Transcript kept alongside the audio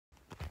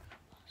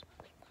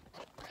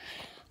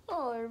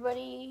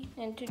everybody,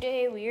 and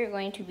today we are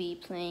going to be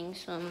playing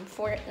some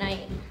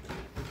Fortnite.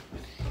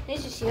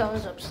 As you see, I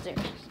was upstairs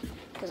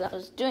because I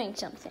was doing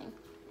something.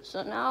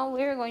 So now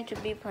we're going to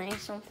be playing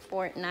some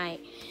Fortnite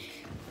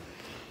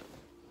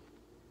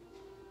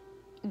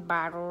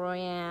Battle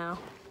Royale.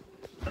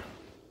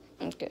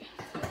 Okay.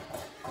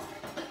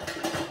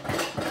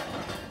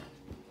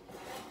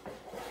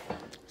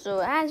 So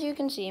as you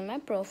can see in my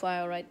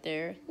profile right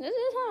there, this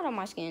is not all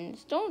my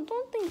skins. Don't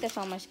think that's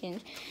all my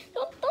skins.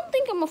 Don't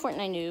think I'm a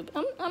Fortnite noob.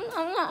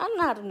 I'm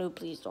not a noob.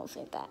 Please don't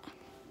think that.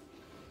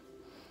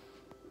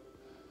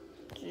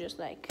 It's just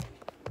like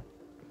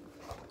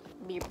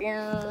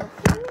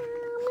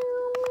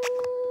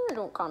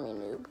don't call me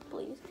noob,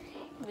 please.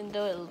 Even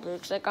though it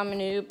looks like I'm a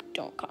noob,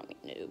 don't call me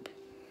noob.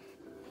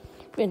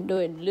 Even though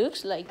it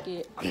looks like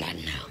it, I'm not a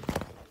noob.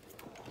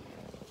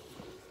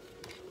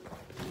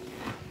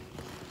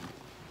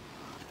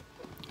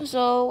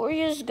 So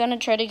we're just gonna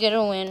try to get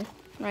a win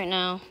right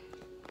now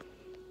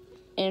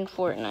in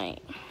Fortnite.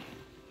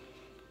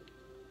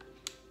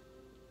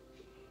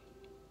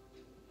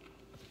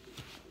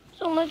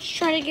 So let's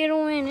try to get a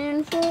win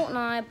in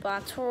Fortnite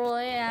Battle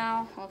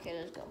Royale. Okay,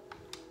 let's go.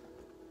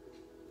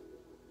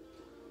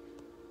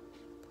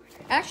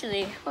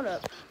 Actually, hold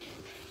up.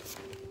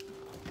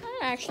 I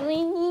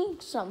actually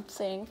need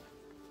something.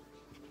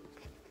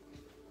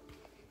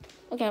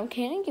 Okay, I'm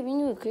kind of giving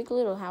you a quick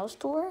little house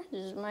tour.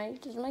 This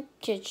is my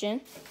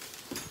kitchen.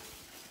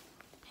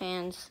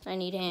 Hands. I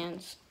need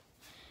hands.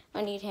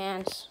 I need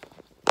hands.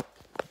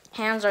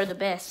 Hands are the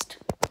best.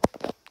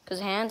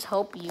 Because hands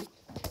help you.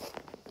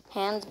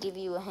 Hands give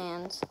you a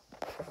hands.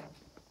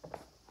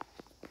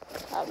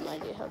 I have no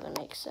idea how that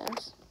makes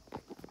sense.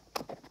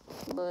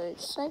 But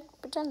it's like,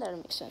 pretend that it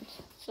makes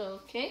sense. So,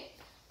 okay.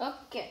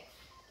 Okay.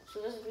 So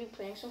let's be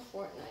playing some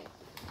Fortnite.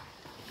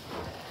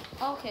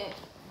 Okay.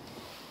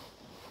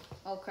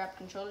 Oh crap,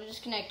 controller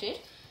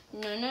disconnected.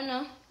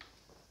 No.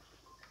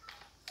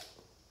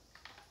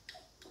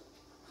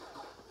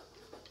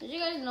 Did you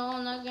guys know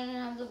I'm not gonna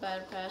have the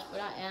bad pass,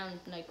 but I am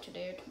like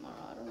today or tomorrow,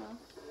 I don't know.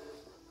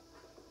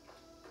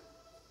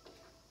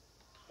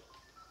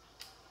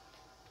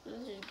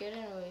 Let's just get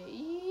in away.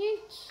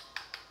 Yeet.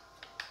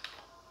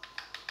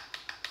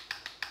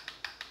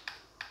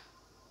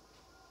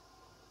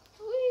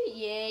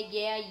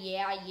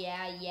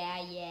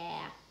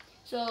 Yeah.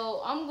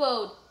 So I'm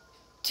going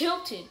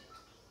tilted.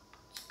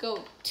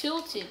 Go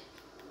tilted.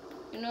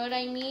 You know what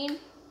I mean?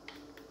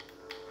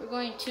 We're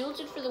going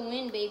tilted for the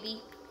win,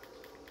 baby.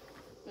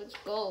 Let's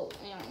go.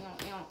 No.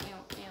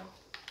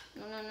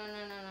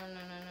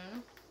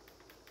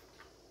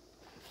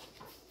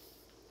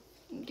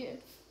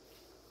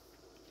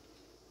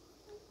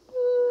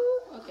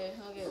 Okay.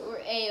 Okay.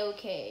 We're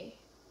A-okay.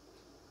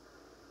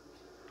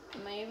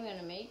 Am I even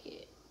gonna make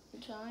it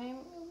in time?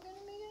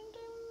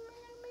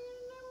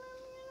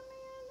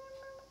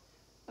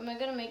 Am I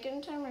gonna make it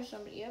in time or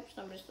somebody? Yep,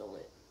 somebody stole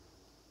it.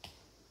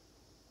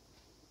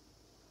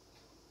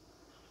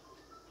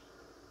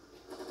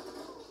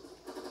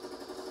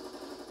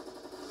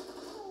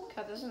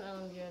 God, that's an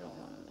LMG. I don't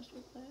want to mess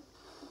with that.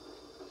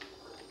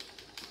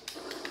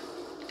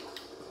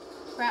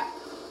 Crap.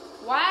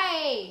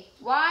 Why?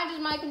 Why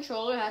does my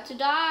controller have to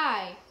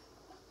die?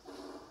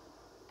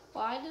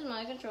 Why does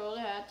my controller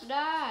have to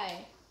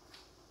die?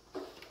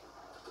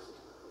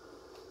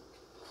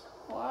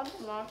 Why does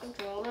my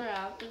controller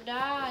have to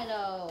die,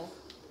 though?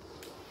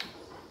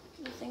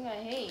 The thing I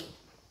hate.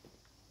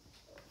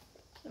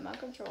 Does my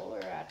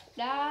controller have to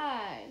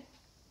die?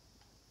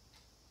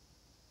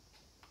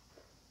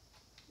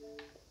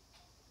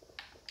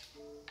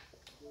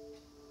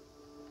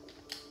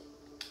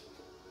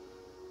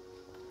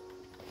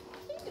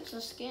 I think it's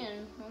a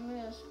skin. I'm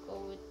gonna just go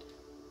with.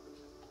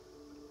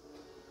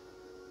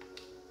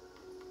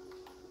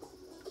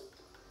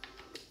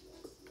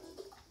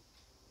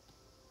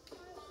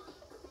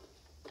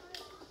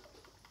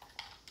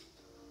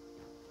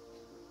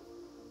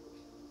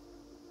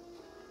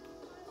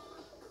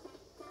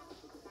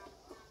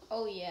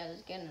 Oh yeah,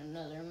 let's get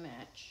another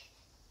match.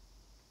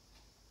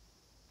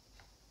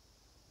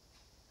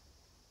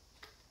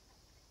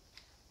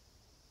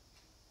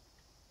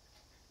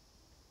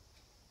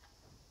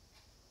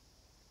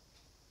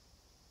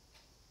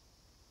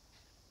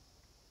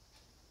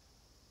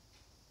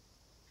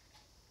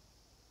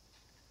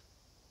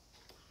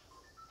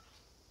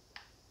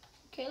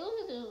 Okay, look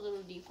at this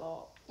little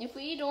default. If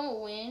we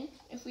don't win,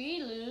 if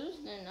we lose,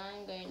 then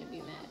I'm going to be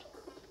mad.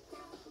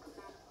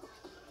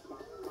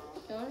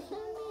 You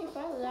understand me? If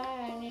I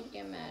die, I need to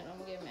get mad. I'm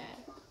gonna get mad.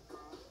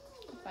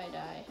 If I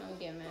die, I'm gonna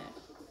get mad.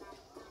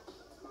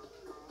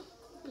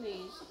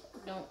 Please,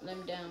 don't let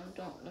me down.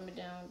 Don't let me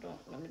down.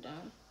 Don't let me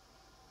down.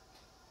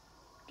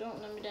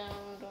 Don't let me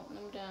down. Don't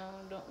let me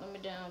down. Don't let me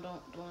down.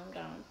 Don't let me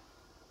down.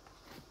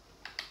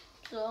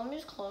 So I'm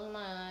just closing my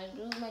eyes,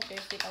 doing my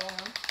joystick all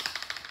along.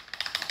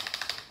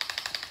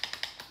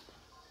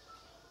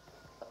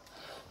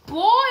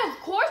 Boy, of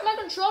course my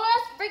controller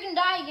has to freaking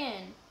die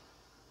again.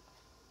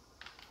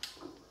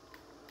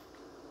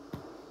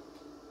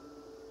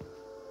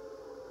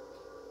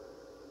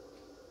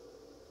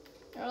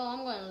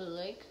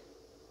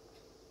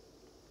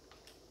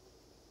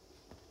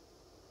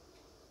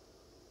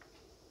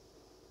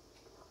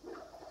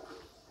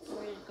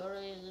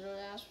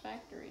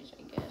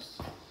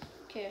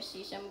 Okay, I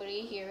see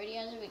somebody. He already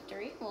has a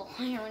victory. Well,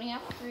 I already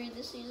have 3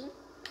 this season.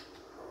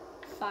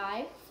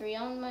 5. 3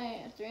 on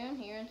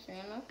here and 3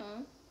 on my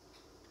phone.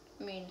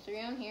 I mean,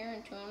 3 on here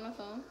and 2 on my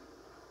phone.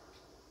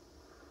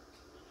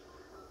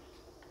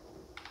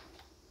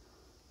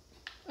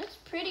 It's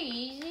pretty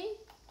easy.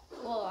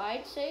 Well,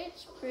 I'd say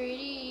it's pretty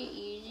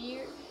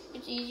easier.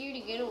 It's easier to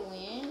get a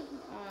win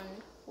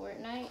on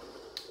Fortnite.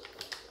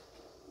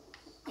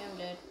 Yeah, I'm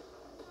dead.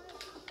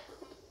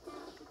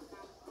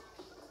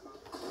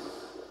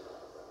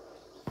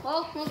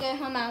 Well, okay,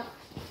 I'm out.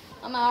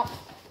 I'm out.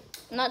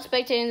 I'm not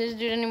spectating this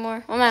dude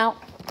anymore. I'm out.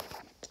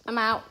 I'm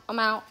out. I'm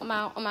out. I'm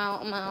out. I'm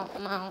out. I'm out.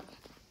 I'm out.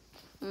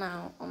 I'm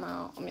out. I'm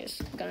out. I'm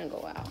just gonna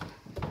go out.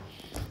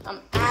 I'm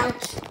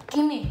out.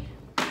 Give me.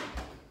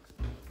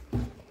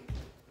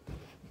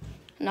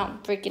 No, I'm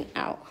freaking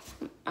out.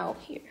 I'm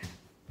out here.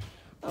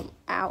 I'm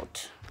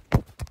out.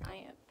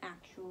 I am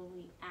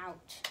actually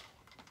out.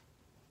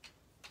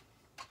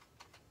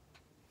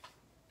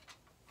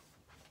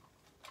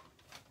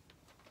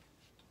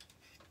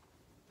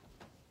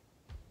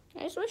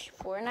 I just wish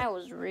Fortnite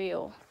was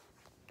real.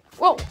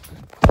 Whoa!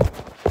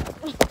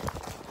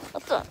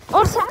 What the?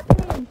 What's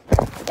happening?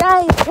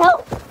 Guys,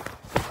 help!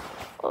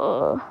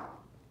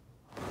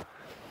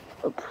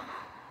 Oops.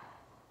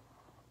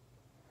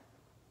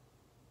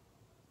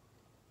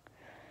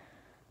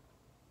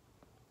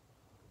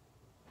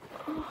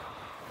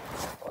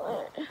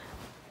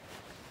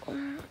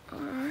 Where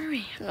are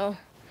we? No.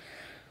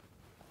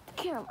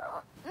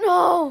 Camera.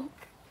 No!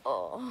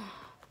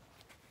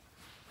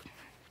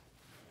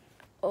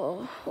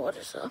 Oh, what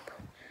is up?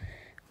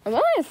 Am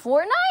I in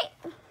Fortnite?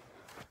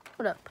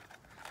 Hold up.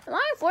 Am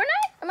I in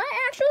Fortnite? Am I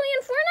actually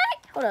in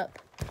Fortnite? Hold up.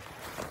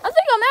 I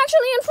think I'm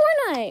actually in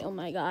Fortnite. Oh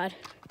my god.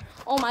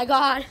 Oh my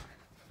god.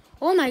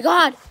 Oh my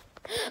god.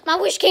 My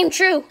wish came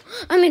true.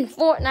 I'm in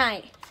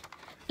Fortnite.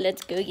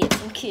 Let's go get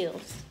some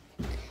kills.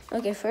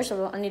 Okay, first of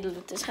all, I need to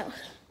loot this house.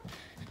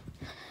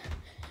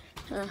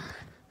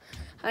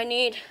 I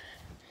need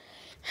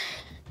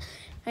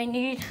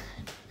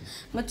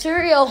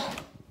material.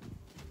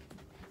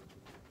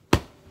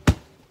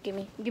 Give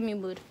me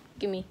wood.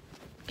 Give me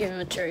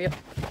material.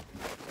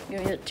 Give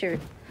me material.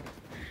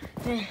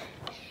 I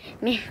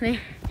need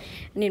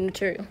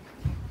material.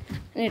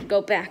 I need to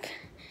go back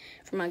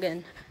for my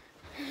gun.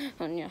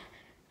 Oh yeah.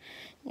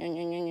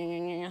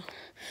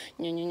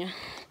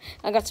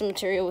 I got some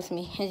material with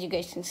me, as you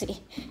guys can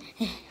see.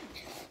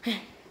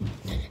 I'm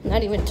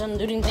not even done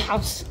looting the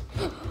house.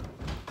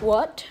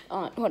 What?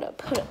 Hold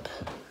up. Did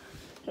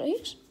I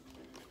use?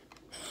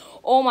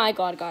 Oh my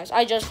god, guys.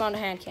 I just found a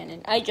hand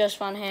cannon. Right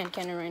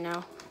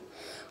now.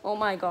 Oh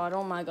my god.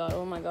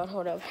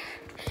 Hold up.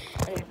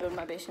 I need to build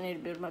my base. No,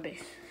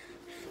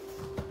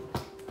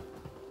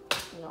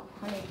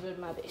 I need to build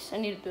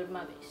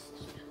my base.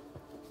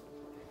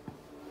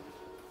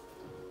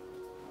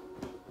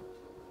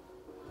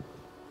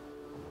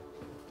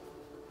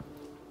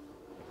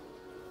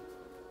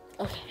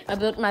 Okay, I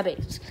built my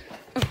base.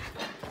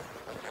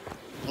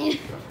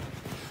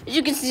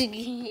 You can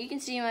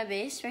see my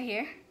base right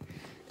here.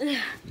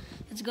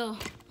 Let's go.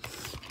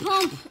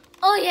 Pump.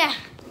 Oh yeah.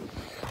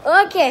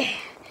 Okay.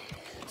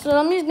 So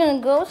I'm just gonna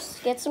go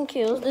get some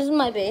kills. This is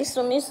my base.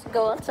 So I'm just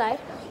go outside,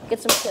 get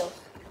some kills.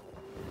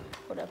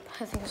 Hold up.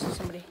 I think I see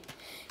somebody.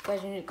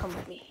 Guys, you need to come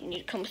with me. You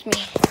need to come with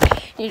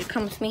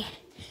me.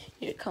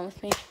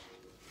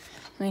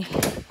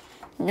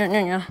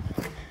 No.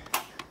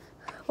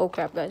 Oh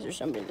crap, guys, there's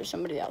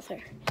somebody out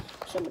there.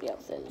 I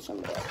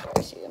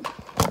see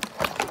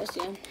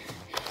him.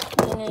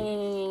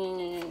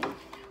 No.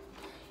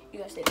 You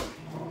guys stay there.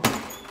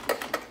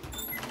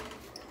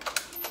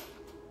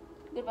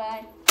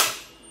 Goodbye.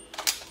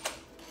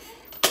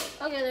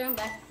 Okay, there, I'm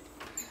back.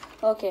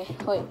 Okay,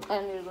 wait,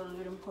 I need to go to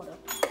the room. Hold up.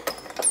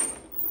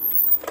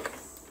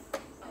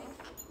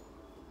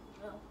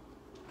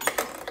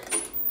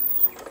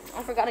 I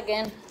forgot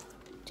again.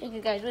 Take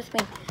you guys with me.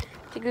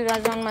 Take you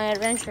guys on my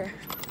adventure.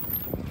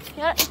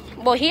 Yeah.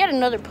 Well, he had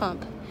another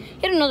pump.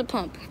 Let me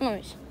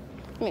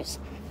miss.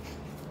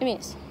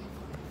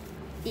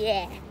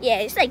 Yeah,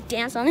 it's like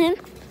dance on him.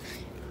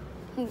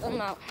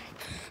 I'm out.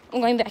 I'm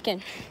going back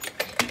in.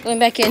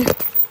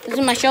 This is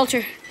my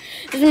shelter.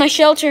 No.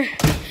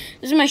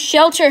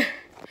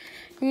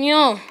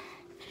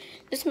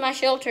 This is my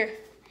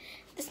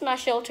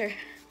shelter.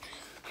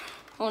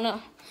 Oh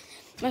no.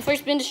 My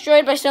first been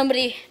destroyed by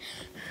somebody.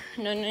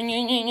 No.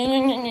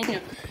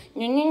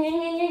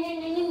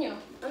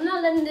 I'm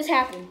not letting this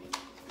happen.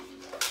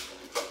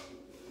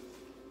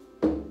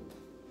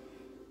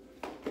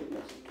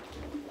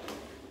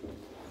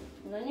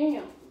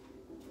 No.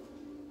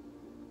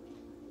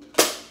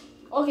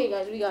 Okay,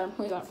 guys, we got him.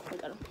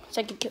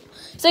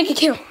 Second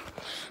kill.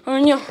 Oh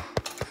no.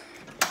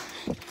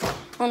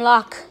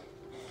 Unlock.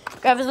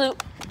 Grab his loot.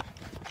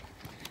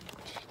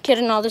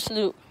 Getting all this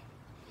loot.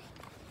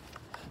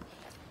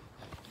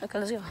 Okay,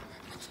 let's go.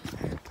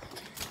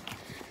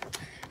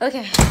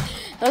 Okay.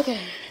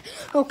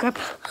 Oh crap.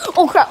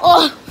 Oh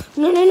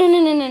no.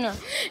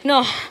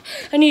 No.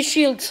 I need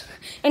shields.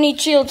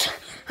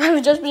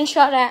 I've just been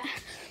shot at.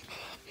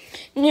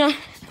 Yeah.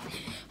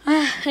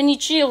 I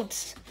need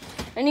shields.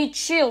 I need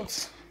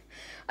shields.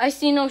 I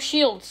see no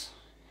shields.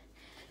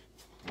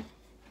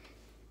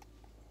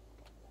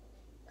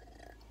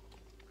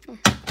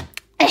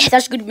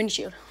 That's a good mini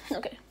shield.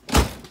 Okay.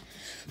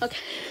 Okay.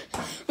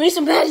 We need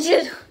some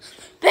bandages.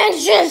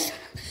 Bandages.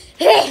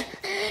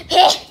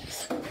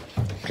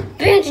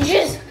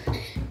 Bandages.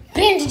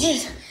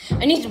 Bandages.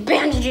 I need some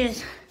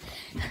bandages.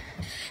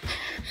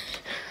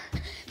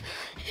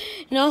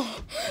 No,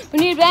 we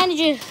need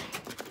bandages.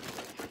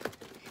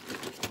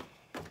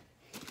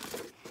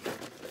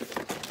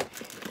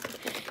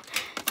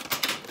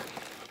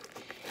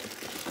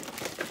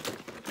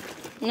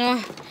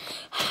 No,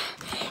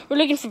 we're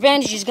looking for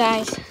bandages,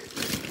 guys.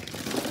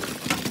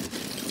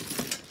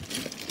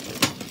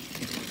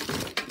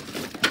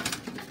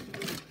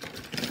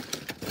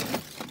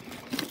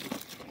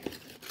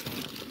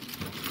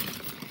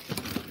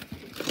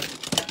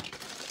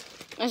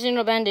 I see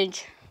no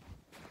bandage.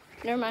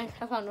 Never mind,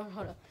 I found one.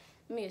 Hold up.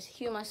 Let me just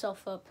heal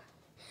myself up.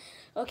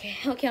 Okay,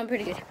 I'm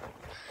pretty good.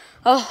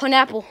 Oh, an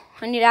apple.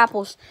 I need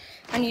apples.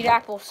 I need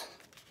apples.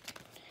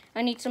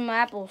 I need some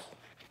apples.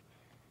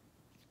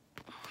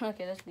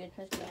 Okay, that's good.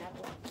 That's good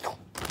apple.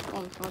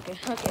 Okay,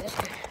 that's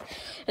good.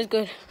 That's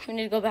good. We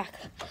need to go back.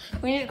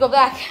 We need to go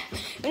back.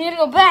 We need to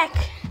go back.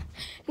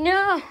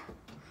 No.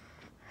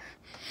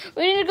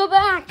 We need to go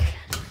back.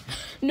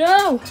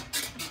 No.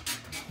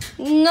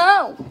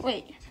 No.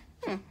 Wait.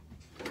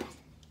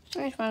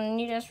 I found a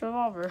neat-ass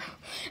revolver.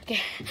 Okay,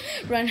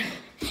 run.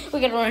 We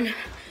gotta run.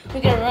 We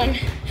gotta run.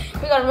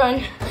 We gotta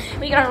run.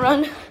 We gotta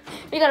run.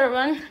 We gotta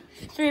run.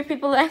 3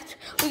 people left.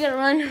 We gotta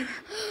run.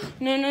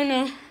 No.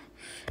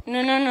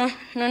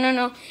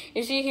 No.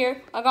 You see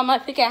here? I got my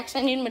pickaxe.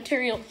 I need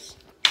materials.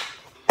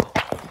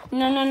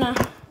 No.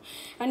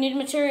 I need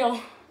material.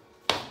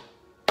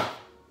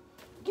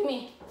 Give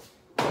me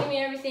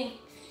everything.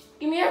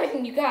 Give me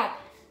everything you got.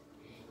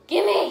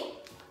 Give me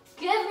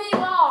it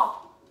all.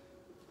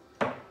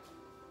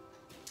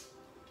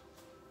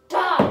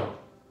 Die.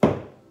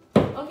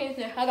 Okay,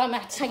 there. I got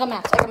mats.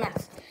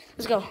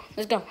 Let's go.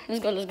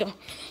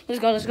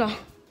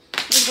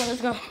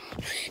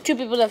 2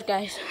 people left,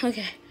 guys.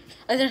 Okay.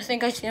 I didn't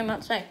think I see them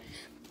outside.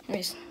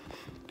 Anyways,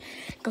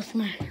 go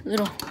through my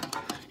little.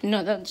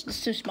 No, that's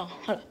too small.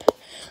 Hold up.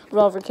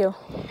 Revolver kill.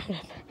 Hold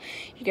up.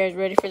 You guys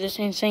ready for this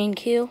insane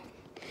kill?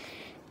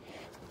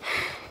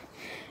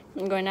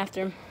 I'm going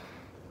after him.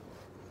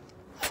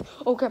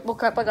 Oh crap,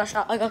 I got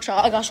shot. I'm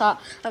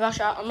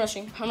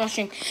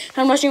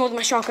rushing with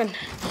my shotgun.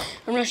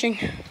 I'm rushing.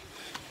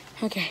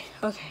 Okay.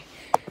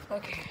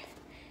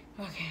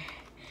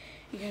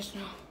 You guys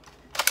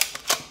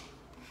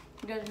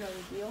know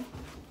the deal.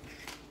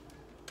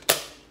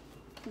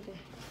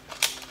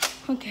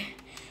 Okay.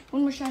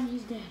 One more shot and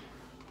he's dead.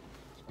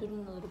 Let's put him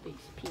in a little bit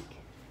peek.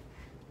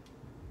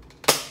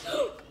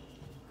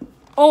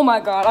 Oh my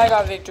god, I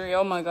got victory.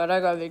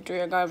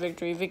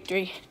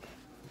 Victory.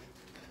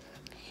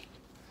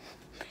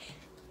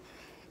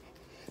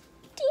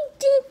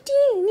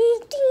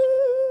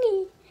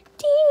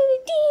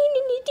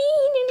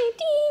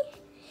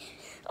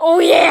 Oh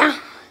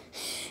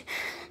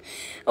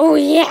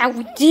yeah,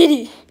 we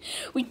did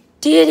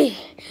it.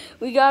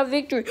 We got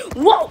victory.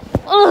 Whoa!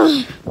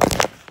 I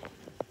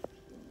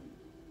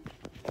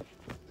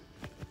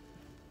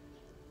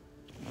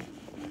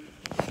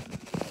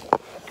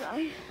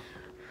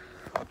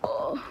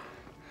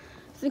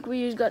think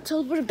we just got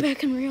teleported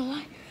back in real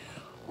life.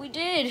 We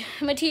did.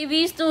 My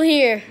TV's still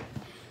here.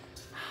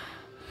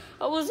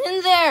 I was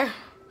in there.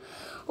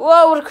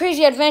 Whoa, what a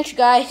crazy adventure,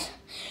 guys.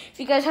 If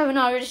you guys haven't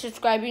already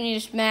subscribed, you need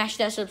to smash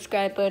that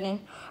subscribe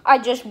button. I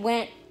just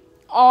went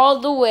all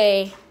the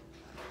way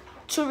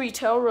to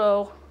Retail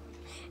Row,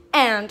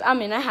 and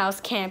I'm in a house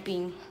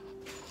camping.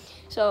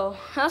 So,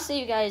 I'll see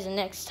you guys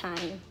next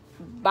time.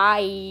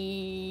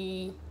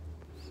 Bye.